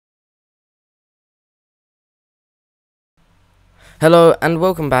Hello and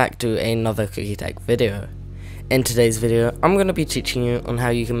welcome back to another Cookie Tech video. In today's video, I'm going to be teaching you on how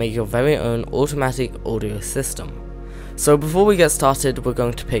you can make your very own automatic audio system. So before we get started, we're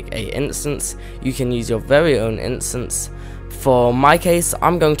going to pick a instance. You can use your very own instance. For my case,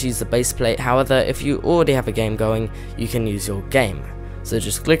 I'm going to use the base plate. However, if you already have a game going, you can use your game. So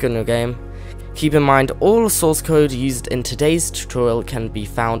just click on your game. Keep in mind, all source code used in today's tutorial can be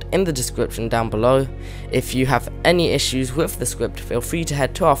found in the description down below. If you have any issues with the script, feel free to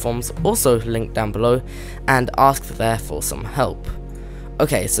head to our forums, also linked down below, and ask there for some help.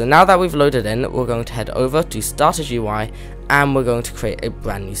 Okay, so now that we've loaded in, we're going to head over to Starter GUI, and we're going to create a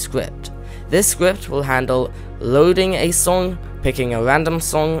brand new script. This script will handle loading a song, picking a random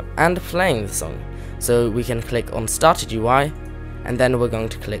song, and playing the song. So we can click on Starter GUI, and then we're going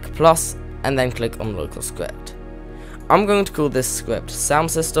to click plus, and then click on local script. I'm going to call this script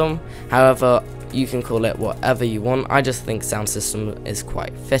sound system. However, you can call it whatever you want. I just think sound system is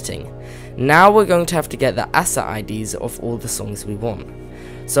quite fitting. Now we're going to have to get the asset IDs of all the songs we want.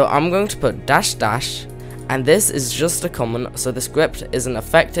 So I'm going to put -- and this is just a comment, so the script isn't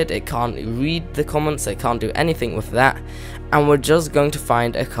affected. It can't read the comments, it can't do anything with that, and we're just going to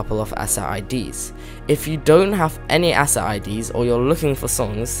find a couple of asset IDs. If you don't have any asset IDs or you're looking for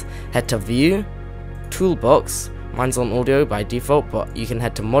songs, head to View, Toolbox, mine's on audio by default, but you can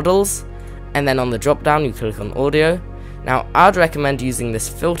head to Models, and then on the drop down you click on audio. Now I'd recommend using this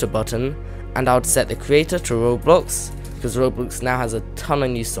filter button, and I would set the creator to Roblox, because Roblox now has a ton of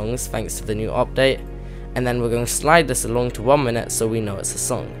new songs thanks to the new update. And then we're going to slide this along to 1 minute so we know it's a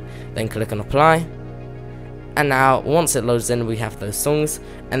song. Then click on apply, and now once it loads in we have those songs,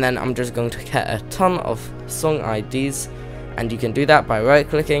 and then I'm just going to get a ton of song IDs, and you can do that by right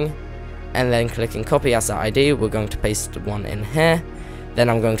clicking and then clicking copy asset ID. We're going to paste one in here, then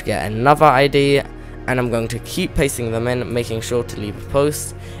I'm going to get another ID, and I'm going to keep pasting them in, making sure to leave a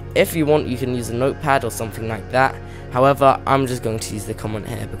post. If you want, you can use a notepad or something like that. However, I'm just going to use the comment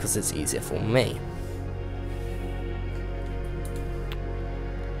here because it's easier for me.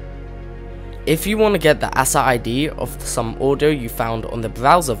 If you want to get the asset ID of some audio you found on the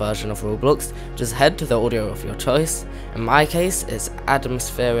browser version of Roblox, just head to the audio of your choice. In my case, it's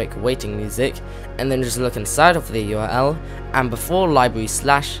atmospheric waiting music, and then just look inside of the URL, and before library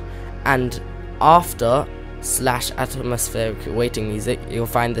 / and after / atmospheric waiting music, you'll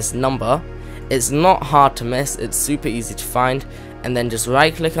find this number. It's not hard to miss, it's super easy to find, and then just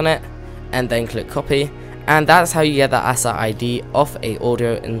right click on it, and then click copy. And that's how you get the asset ID of a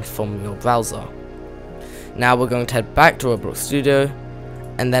audio in from your browser. Now we're going to head back to Roblox Studio,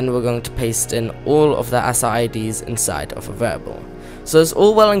 and then we're going to paste in all of the asset IDs inside of a variable. So it's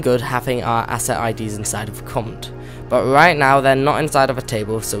all well and good having our asset IDs inside of a comment, but right now they're not inside of a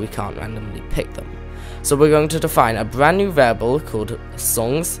table, so we can't randomly pick them. So we're going to define a brand new variable called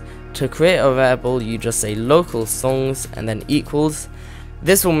songs. To create a variable, you just say local songs and then equals.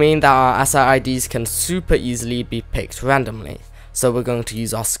 This will mean that our asset IDs can super easily be picked randomly. So we're going to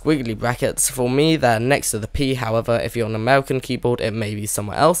use our squiggly brackets. For me, they're next to the P. However, if you're on an American keyboard, it may be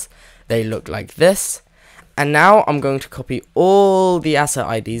somewhere else. They look like this. And now I'm going to copy all the asset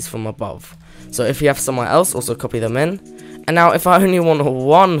IDs from above. So if you have somewhere else, also copy them in. And now if I only want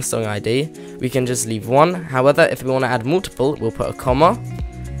one song ID, we can just leave one. However, if we want to add multiple, we'll put a comma.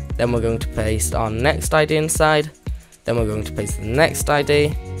 Then we're going to paste our next ID inside. Then we're going to paste the next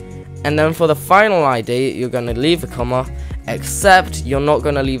ID, and then for the final ID you're going to leave a comma, except you're not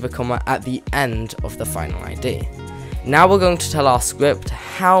going to leave a comma at the end of the final ID. Now we're going to tell our script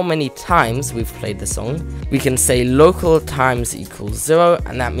how many times we've played the song. We can say local times equals 0,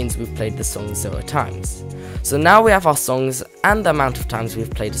 and that means we've played the song 0 times. So now we have our songs and the amount of times we've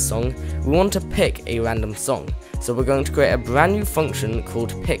played a song. We want to pick a random song, so we're going to create a brand new function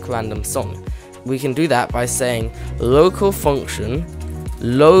called pick random song. We can do that by saying local function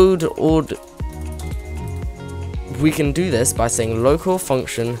load order. We can do this by saying local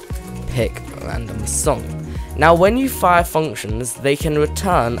function pick random song. Now when you fire functions, they can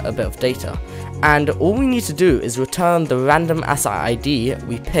return a bit of data, and all we need to do is return the random asset ID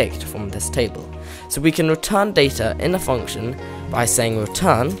we picked from this table. So we can return data in a function by saying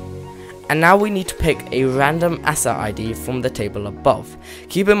return. And now we need to pick a random asset ID from the table above.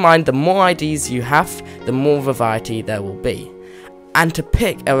 Keep in mind, the more IDs you have, the more variety there will be. And to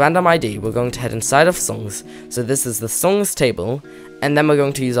pick a random ID, we're going to head inside of songs. So this is the songs table, and then we're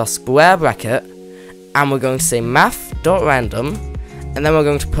going to use our square bracket, and we're going to say math.random, and then we're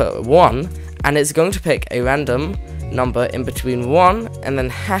going to put 1, and it's going to pick a random number in between 1 and then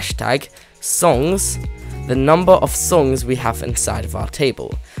hashtag songs, the number of songs we have inside of our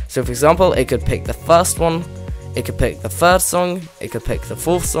table. So for example, it could pick the first one it could pick the third song, it could pick the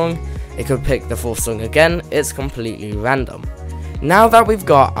fourth song, it could pick the fourth song again. It's completely random. Now that we've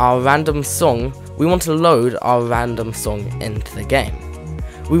got our random song, we want to load our random song into the game.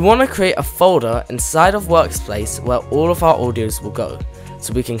 We want to create a folder inside of Workspace where all of our audios will go.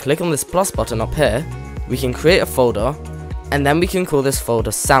 So we can click on this plus button up here, we can create a folder, and then we can call this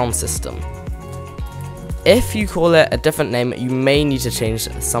folder Sound System. If you call it a different name, you may need to change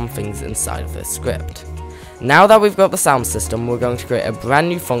some things inside of this script. Now that we've got the sound system, we're going to create a brand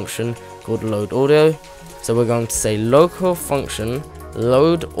new function called load audio. So we're going to say local function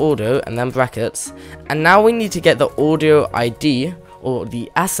load audio and then brackets, and now we need to get the audio ID or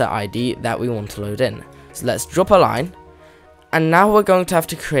the asset ID that we want to load in. So let's drop a line, and now we're going to have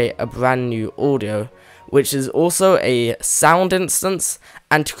to create a brand new audio, which is also a sound instance.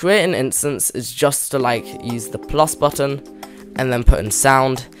 And to create an instance is just to use the plus button and then put in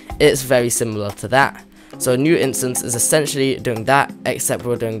sound. It's very similar to that. So a new instance is essentially doing that, except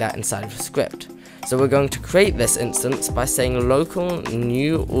we're doing that inside of a script. So we're going to create this instance by saying local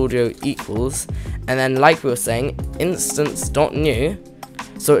new audio equals, and then like we were saying, instance.new.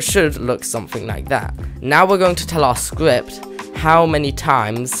 So it should look something like that. Now we're going to tell our script how many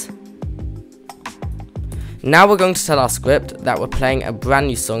times. Now we're going to tell our script that we're playing a brand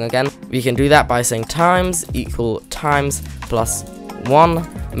new song again. We can do that by saying times equal times plus 1.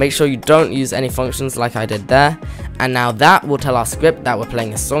 Make sure you don't use any functions like I did there. And now that will tell our script that we're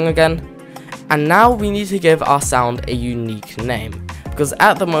playing a song again. And now we need to give our sound a unique name, because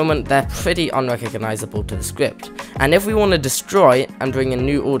at the moment they're pretty unrecognizable to the script. And if we want to destroy and bring in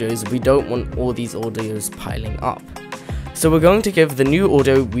new audios, we don't want all these audios piling up. So we're going to give the new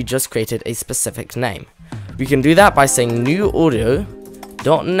audio we just created a specific name. We can do that by saying new audio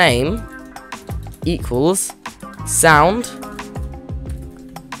dot name equals sound,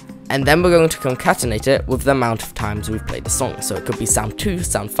 and then we're going to concatenate it with the amount of times we've played the song. So it could be sound 2,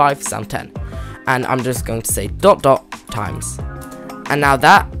 sound 5, sound 10. And I'm just going to say dot times. And now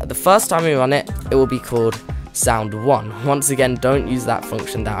that, the first time we run it, it will be called sound 1. Once again, don't use that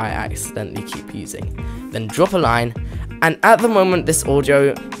function that I accidentally keep using. Then drop a line, and at the moment this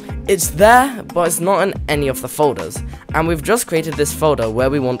audio, it's there, but it's not in any of the folders. And we've just created this folder where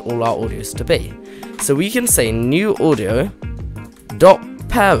we want all our audios to be. So we can say new audio dot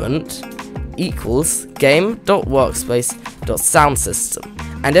parent equals game.workspace.sound system.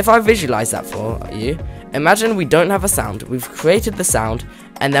 And if I visualize that for you, imagine we don't have a sound, we've created the sound,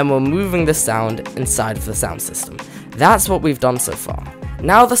 and then we're moving the sound inside of the sound system. That's what we've done so far.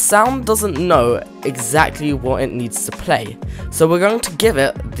 Now the sound doesn't know exactly what it needs to play, so we're going to give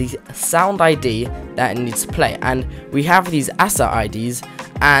it the sound ID that it needs to play, and we have these asset IDs,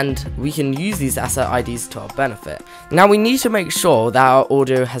 and we can use these asset IDs to our benefit. Now we need to make sure that our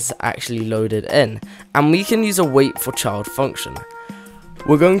audio has actually loaded in, and we can use a wait for child function.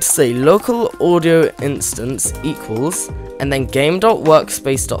 We're going to say local audio instance equals, and then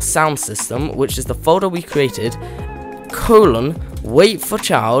game.workspace.sound system, which is the folder we created, colon, wait for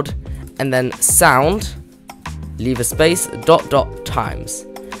child, and then sound, leave a space, dot times.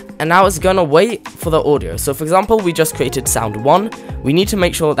 And now it's gonna wait for the audio. So for example, we just created sound 1. We need to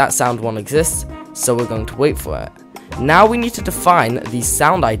make sure that sound 1 exists, so we're going to wait for it. Now we need to define the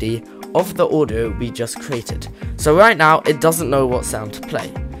sound ID of the audio we just created. So right now, it doesn't know what sound to play.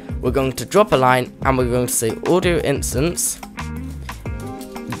 We're going to drop a line, and we're going to say audio instance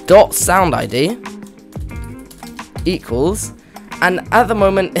dot sound ID equals, and at the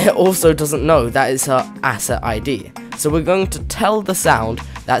moment it also doesn't know that it's her asset ID. So we're going to tell the sound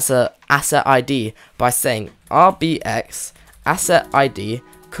that's a asset ID by saying rbx asset ID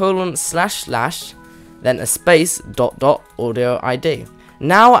colon / then a space dot audio ID.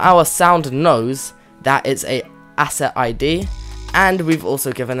 Now our sound knows that it's a asset ID, and we've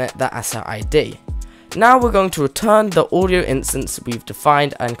also given it the asset ID. Now we're going to return the audio instance we've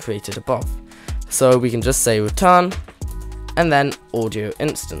defined and created above. So we can just say return and then audio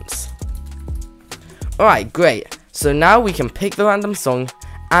instance. Alright, great. So now we can pick the random song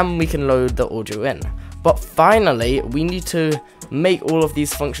and we can load the audio in. But finally, we need to make all of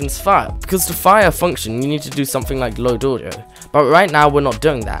these functions fire, because to fire a function you need to do something like load audio, but right now we're not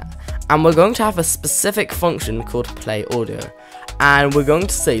doing that, and we're going to have a specific function called play audio, and we're going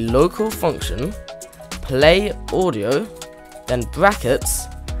to say local function play audio, then brackets,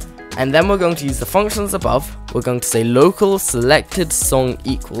 and then we're going to use the functions above. We're going to say local selected song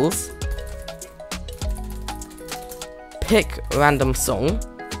equals pick random song,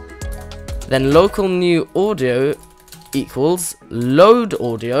 then local new audio equals load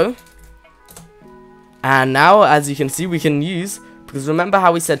audio. And now, as you can see, we can use, because remember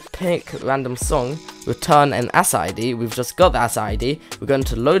how we said pick random song, return an asset ID. We've just got the asset ID. We're going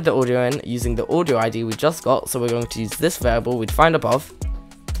to load the audio in using the audio ID we just got. So we're going to use this variable we defined above.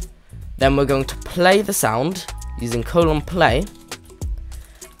 Then we're going to play the sound using :play.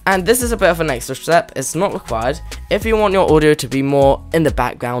 And this is a bit of an extra step. It's not required. If you want your audio to be more in the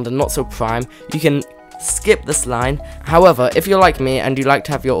background and not so prime, you can skip this line. However, if you're like me and you like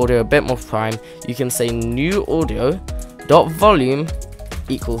to have your audio a bit more prime, you can say new audio dot volume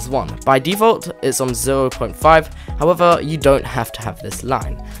equals 1. By default, it's on 0.5. However, you don't have to have this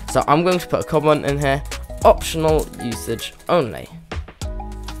line. So I'm going to put a comment in here, optional usage only.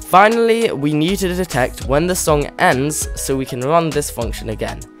 Finally, we need to detect when the song ends so we can run this function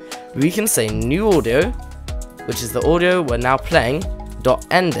again. We can say new audio, which is the audio we're now playing, dot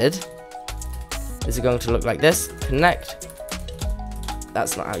ended. Is it going to look like this? Connect.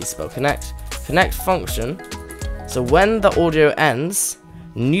 That's not how you spell connect. Connect function. So when the audio ends,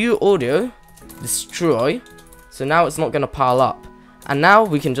 new audio, destroy. So now it's not going to pile up. And now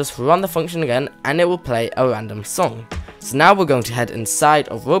we can just run the function again and it will play a random song. So now we're going to head inside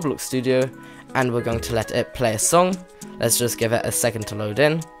of Roblox Studio and we're going to let it play a song. Let's just give it a second to load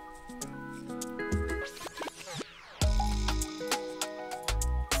in.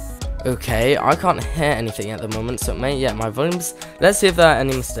 Okay, I can't hear anything at the moment, so yeah, my volumes. Let's see if there are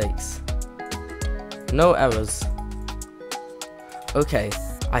any mistakes. No errors. Okay,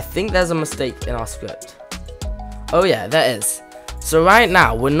 I think there's a mistake in our script. Oh yeah, there is. So right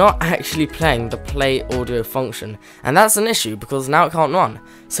now, we're not actually playing the play audio function, and that's an issue because now it can't run.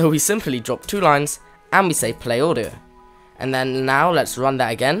 So we simply drop 2 lines and we say play audio. And then now let's run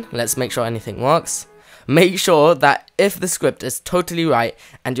that again. Let's make sure anything works. Make sure that if the script is totally right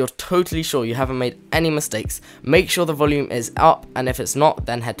and you're totally sure you haven't made any mistakes, make sure the volume is up, and if it's not,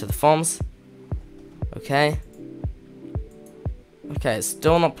 then head to the forms. Okay, it's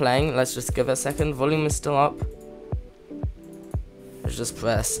still not playing. Let's just give it a second. Volume is still up. Let's just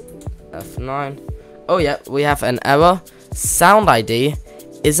press F9. Oh yeah, we have an error. Sound ID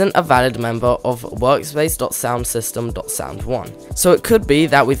isn't a valid member of workspace.soundsystem.sound1. So it could be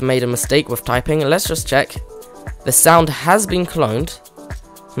that we've made a mistake with typing. Let's just check. The sound has been cloned.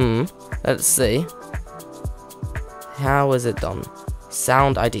 Let's see. How is it done?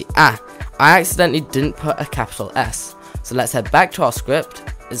 Sound ID. I accidentally didn't put a capital S. So let's head back to our script.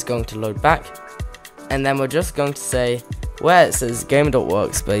 It's going to load back. And then we're just going to say where it says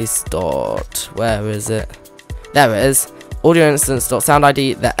game.workspace. Where is it? There it is. Audio instance.sound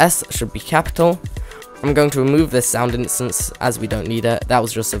ID, the S should be capital. I'm going to remove this sound instance as we don't need it. That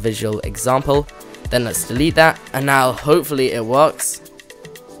was just a visual example. Then let's delete that, and now hopefully it works.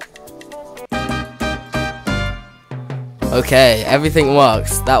 Okay, everything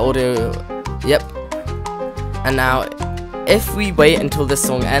works. That audio, yep. And now, if we wait until this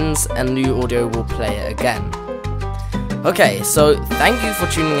song ends, a new audio will play it again. Okay, so thank you for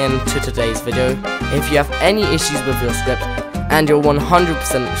tuning in to today's video. If you have any issues with your script and you're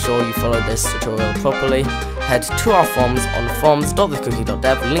 100% sure you followed this tutorial properly, head to our forums on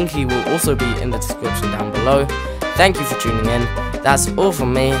forums.thecookie.dev. Link will also be in the description down below. Thank you for tuning in. That's all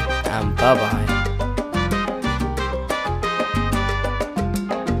from me, and bye bye.